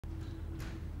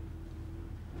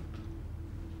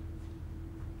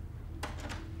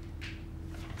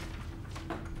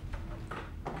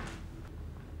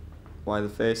Why the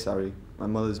face, Harry? My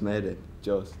mother's made it,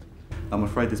 just. I'm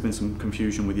afraid there's been some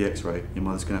confusion with the x-ray. Your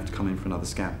mother's going to have to come in for another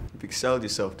scan. You've excelled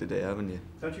yourself today, haven't you?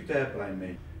 Don't you dare blame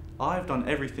me. I've done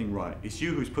everything right. It's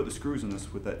you who's put the screws on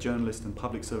us with that journalist and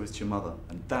public service to your mother,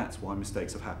 and that's why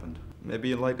mistakes have happened. Maybe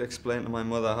you'd like to explain to my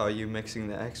mother how you mixing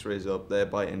the x-rays up,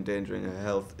 thereby endangering her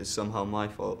health, is somehow my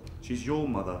fault. She's your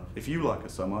mother. If you like her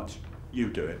so much, you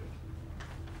do it.